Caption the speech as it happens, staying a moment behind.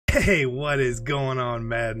Hey, what is going on,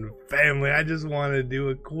 Madden family? I just want to do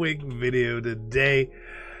a quick video today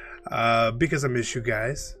because I miss you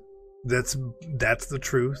guys. That's the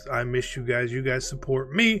truth. I miss you guys. You guys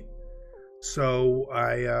support me. So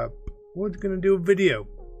I was going to do a video.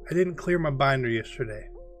 I didn't clear my binder yesterday.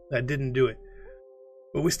 I didn't do it.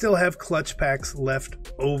 But we still have clutch packs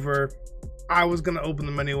left over. I was going to open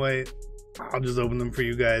them anyway. I'll just open them for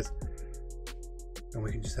you guys. And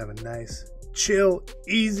we can just have a nice, chill,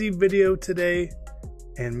 easy video today.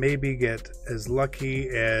 And maybe get as lucky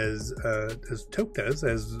as Toke does.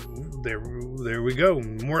 As there we go.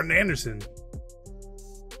 Morton Anderson.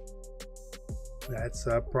 That's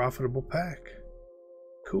a profitable pack.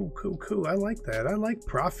 Cool. I like that. I like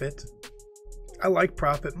profit.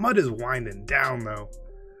 Mud is winding down though.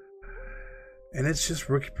 And it's just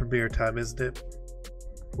rookie premiere time, isn't it?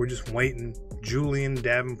 We're just waiting. Julian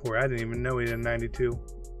Davenport. I didn't even know he had a 92.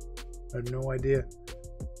 I had no idea.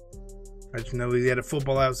 I just know he had a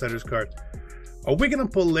Football Outsiders card. Are we going to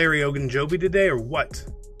pull Larry Ogunjobi today or what?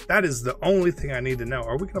 That is the only thing I need to know.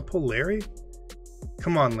 Are we going to pull Larry?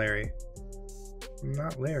 Come on, Larry.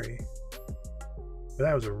 Not Larry. But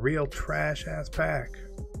that was a real trash-ass pack.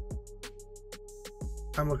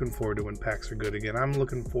 I'm looking forward to when packs are good again. I'm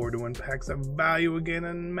looking forward to when packs have value again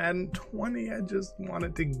in Madden 20. I just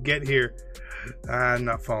wanted to get here. I'm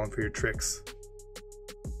not falling for your tricks.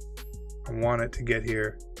 I want it to get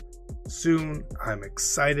here soon. I'm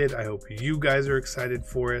excited. I hope you guys are excited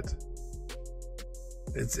for it.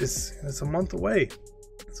 It's a month away.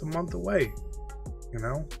 It's a month away. You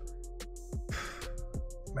know?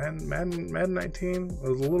 Madden 19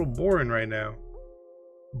 was a little boring right now.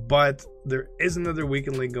 But there is another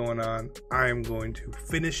weekend league going on. I am going to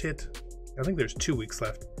finish it. I think there's 2 weeks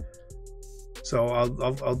left. So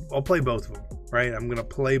I'll play both of them, right? I'm gonna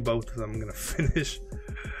play both of them. I'm gonna finish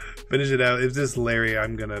it out. If this is Larry,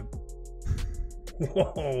 I'm gonna.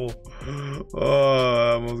 Whoa! Oh,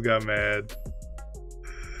 I almost got mad.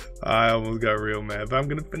 I almost got real mad. But I'm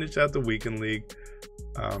gonna finish out the weekend league.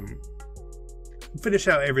 Finish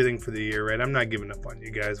out everything for the year, right? I'm not giving up on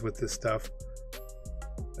you guys with this stuff.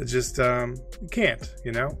 It's just, you can't,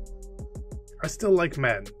 you know? I still like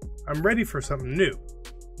Madden. I'm ready for something new.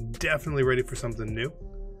 Definitely ready for something new.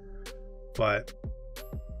 But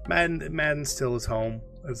Madden still is home.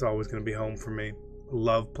 It's always going to be home for me.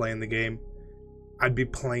 Love playing the game. I'd be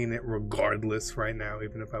playing it regardless right now,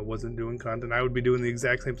 even if I wasn't doing content. I would be doing the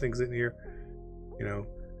exact same thing sitting here, you know,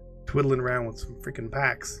 twiddling around with some freaking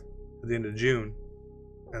packs at the end of June.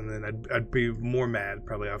 And then I'd be more mad,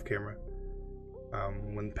 probably off camera.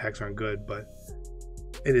 When packs aren't good, but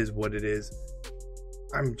it is what it is.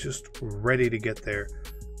 I'm just ready to get there.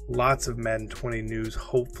 Lots of Madden 20 news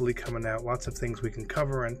hopefully coming out. Lots of things we can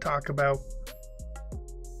cover and talk about.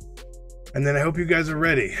 And then I hope you guys are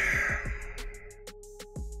ready.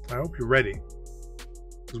 I hope you're ready.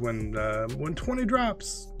 Because when 20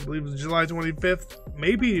 drops, I believe it's July 25th,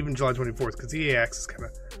 maybe even July 24th, because EA Access kind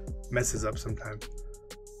of messes up sometimes.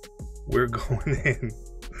 We're going in.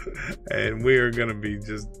 And we are gonna be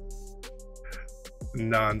just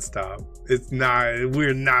non-stop.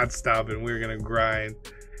 We're not stopping. We're gonna grind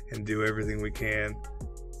and do everything we can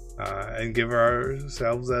and give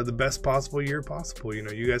ourselves the best possible year possible. You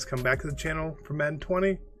know, you guys come back to the channel for Madden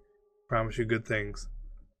 20, promise you good things.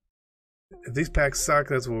 If these packs suck,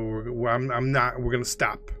 that's what we're gonna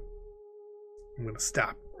stop. I'm gonna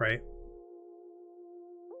stop, right?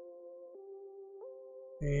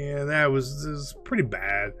 And this is pretty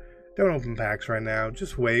bad. Don't open packs right now.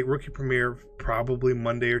 Just wait. Rookie premiere probably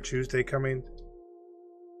Monday or Tuesday coming.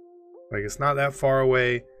 Like, it's not that far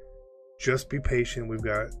away. Just be patient. We've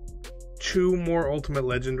got 2 more Ultimate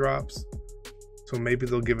Legend drops. So maybe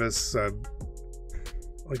they'll give us,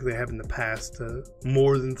 like they have in the past,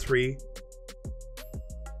 more than 3.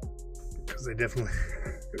 Because they definitely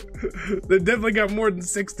got more than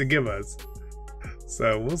 6 to give us.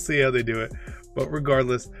 So we'll see how they do it. But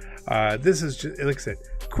regardless, this is just, like I said,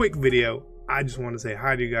 quick video. I just want to say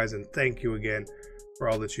hi to you guys and thank you again for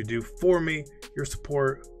all that you do for me. Your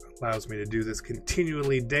support allows me to do this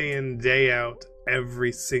continually, day in, day out,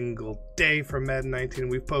 every single day for Madden 19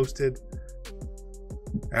 we've posted.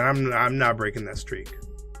 And I'm not breaking that streak.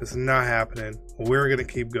 This is not happening. We're going to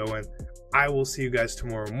keep going. I will see you guys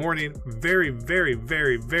tomorrow morning. Very, very,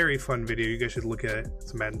 very, very fun video. You guys should look at it.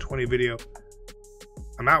 It's a Madden 20 video.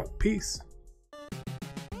 I'm out. Peace.